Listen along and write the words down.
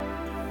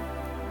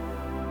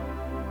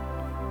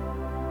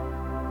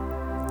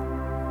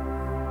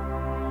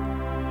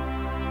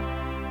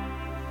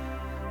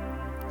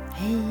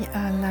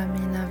alla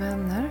mina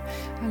vänner,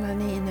 alla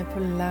ni inne på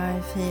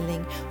Life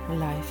Healing och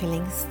Life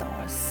Healing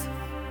Stars.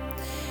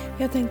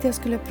 Jag tänkte jag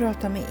skulle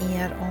prata med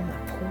er om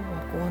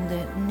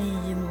pågående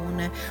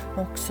nymåne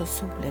och också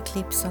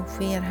Soleclips som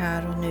sker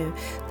här och nu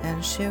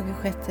den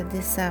 26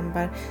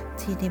 december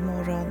tidig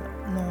morgon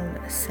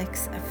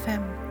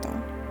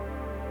 06:15.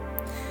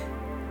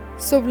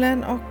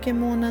 Solen och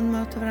månen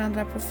möter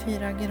varandra på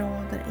 4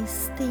 grader i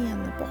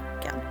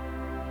Stenbocken.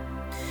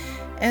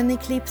 En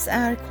eklips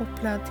är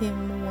kopplad till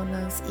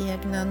månens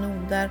egna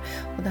noder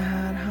och det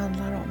här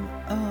handlar om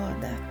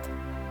ödet.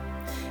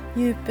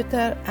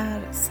 Jupiter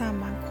är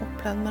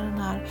sammankopplad med den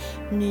här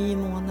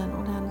nymånen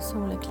och den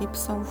soleklips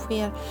som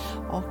sker,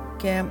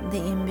 och det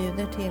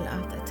inbjuder till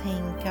att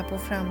tänka på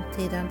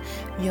framtiden,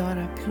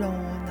 göra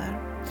planer.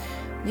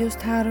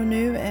 Just här och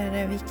nu är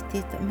det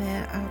viktigt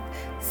med att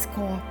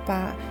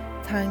skapa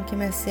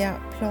tankemässiga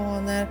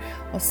planer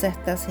och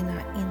sätta sina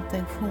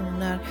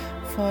intentioner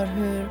för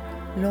hur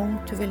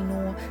långt du vill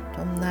nå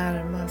de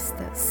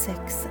närmaste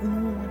 6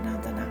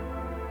 månaderna.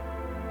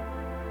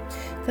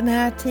 Den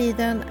här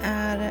tiden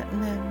är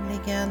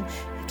nämligen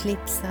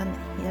eklipsen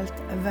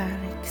helt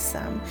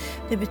verksam.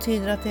 Det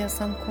betyder att det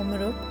som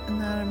kommer upp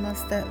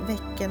närmaste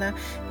veckorna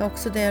är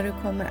också det du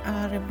kommer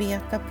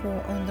arbeta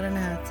på under den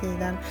här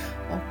tiden,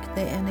 och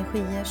det är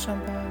energier som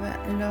behöver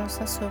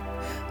lösas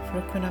upp för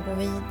att kunna gå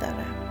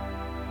vidare.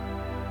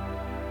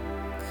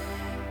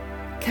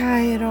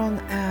 Chiron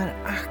är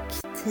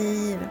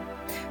aktiv.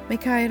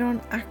 Med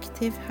Chiron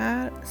aktiv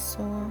här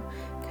så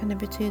kan det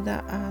betyda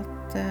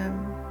att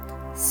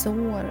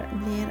sår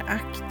blir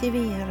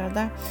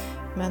aktiverade,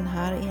 men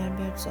här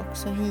erbjuds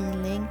också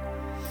healing.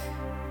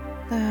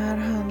 Det här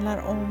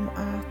handlar om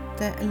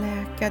att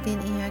läka din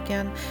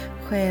egen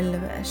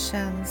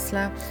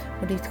självkänsla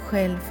och ditt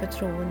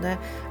självförtroende,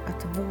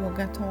 att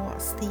våga ta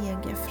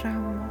steg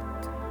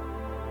framåt.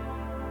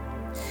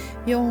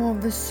 Vi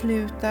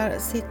avslutar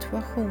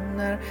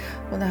situationer,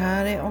 och det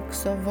här är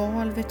också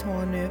val vi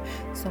tar nu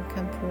som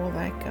kan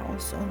påverka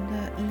oss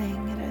under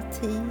längre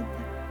tid.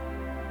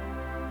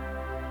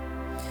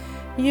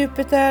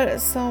 Jupiter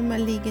som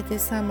ligger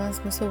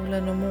tillsammans med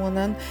solen och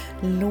månen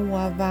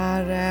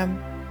lovar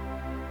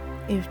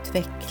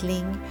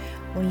utveckling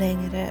och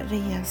längre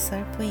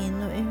resor på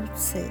in- och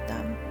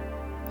utsidan.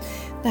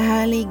 Det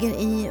här ligger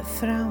i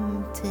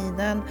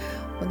framtiden,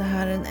 och det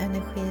här är en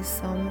energi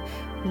som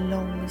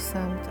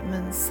långsamt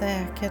men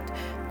säkert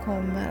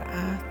kommer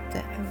att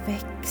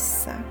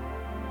växa.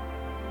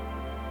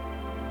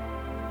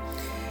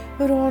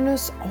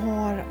 Uranus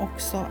har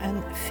också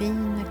en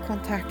fin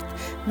kontakt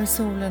med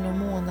solen och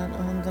månen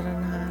under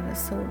den här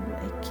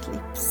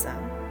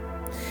soleklipsen.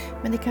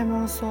 Men det kan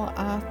vara så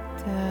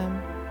att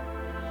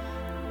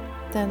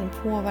den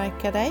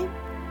påverkar dig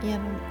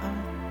genom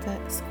att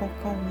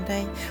skaka om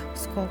dig och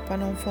skapa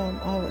någon form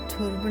av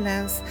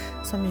turbulens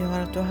som gör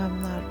att du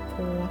hamnar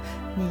på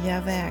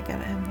nya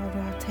vägar än vad du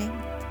har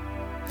tänkt.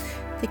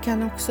 Det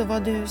kan också vara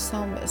du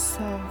som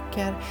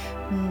söker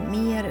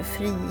mer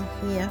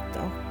frihet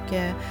och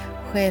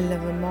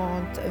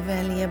självmant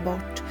väljer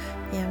bort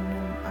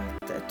genom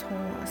att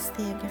ta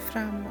steg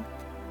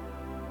framåt.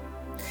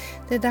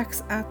 Det är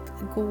dags att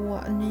gå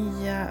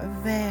nya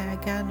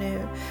vägar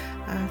nu,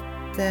 att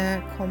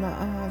komma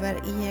över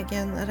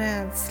egen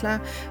rädsla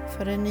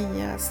för det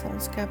nya som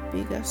ska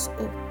byggas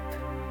upp.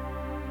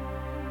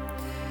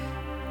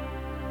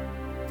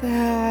 Det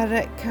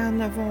här kan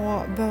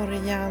vara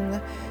början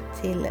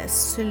till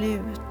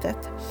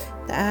slutet.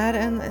 Det är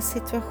en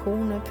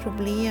situation och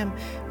problem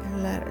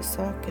eller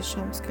saker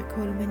som ska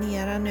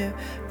kulminera nu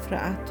för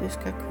att du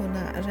ska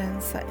kunna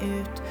rensa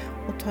ut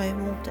och ta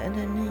emot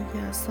det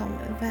nya som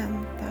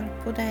väntar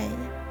på dig.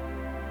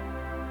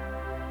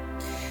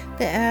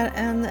 Det är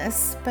en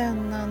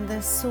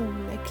spännande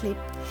soleklipp,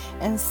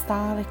 en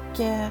stark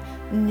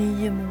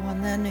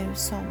nymåne nu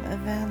som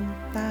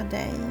väntar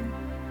dig.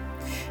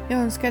 Jag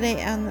önskar dig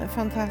en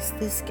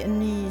fantastisk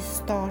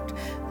nystart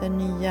där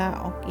nya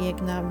och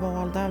egna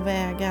valda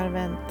vägar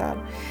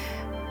väntar.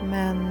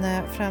 Men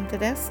fram till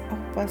dess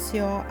hoppas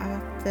jag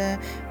att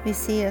vi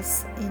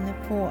ses inne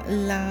på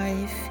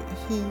Life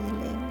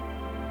Healing.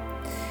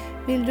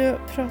 Vill du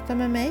prata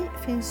med mig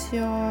finns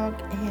jag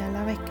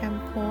hela veckan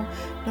på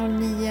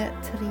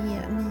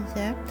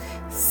 0939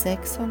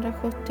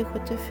 670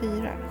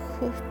 74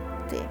 70.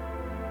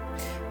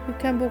 Du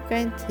kan boka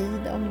en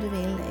tid om du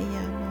vill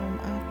genom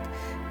att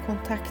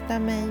kontakta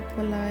mig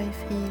på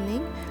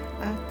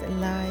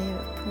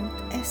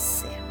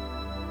lifehealing@live.se.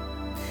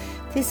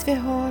 Tills vi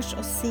hörs och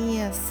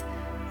ses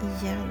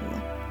igen,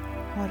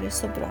 ha det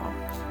så bra.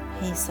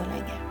 Hej så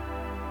länge.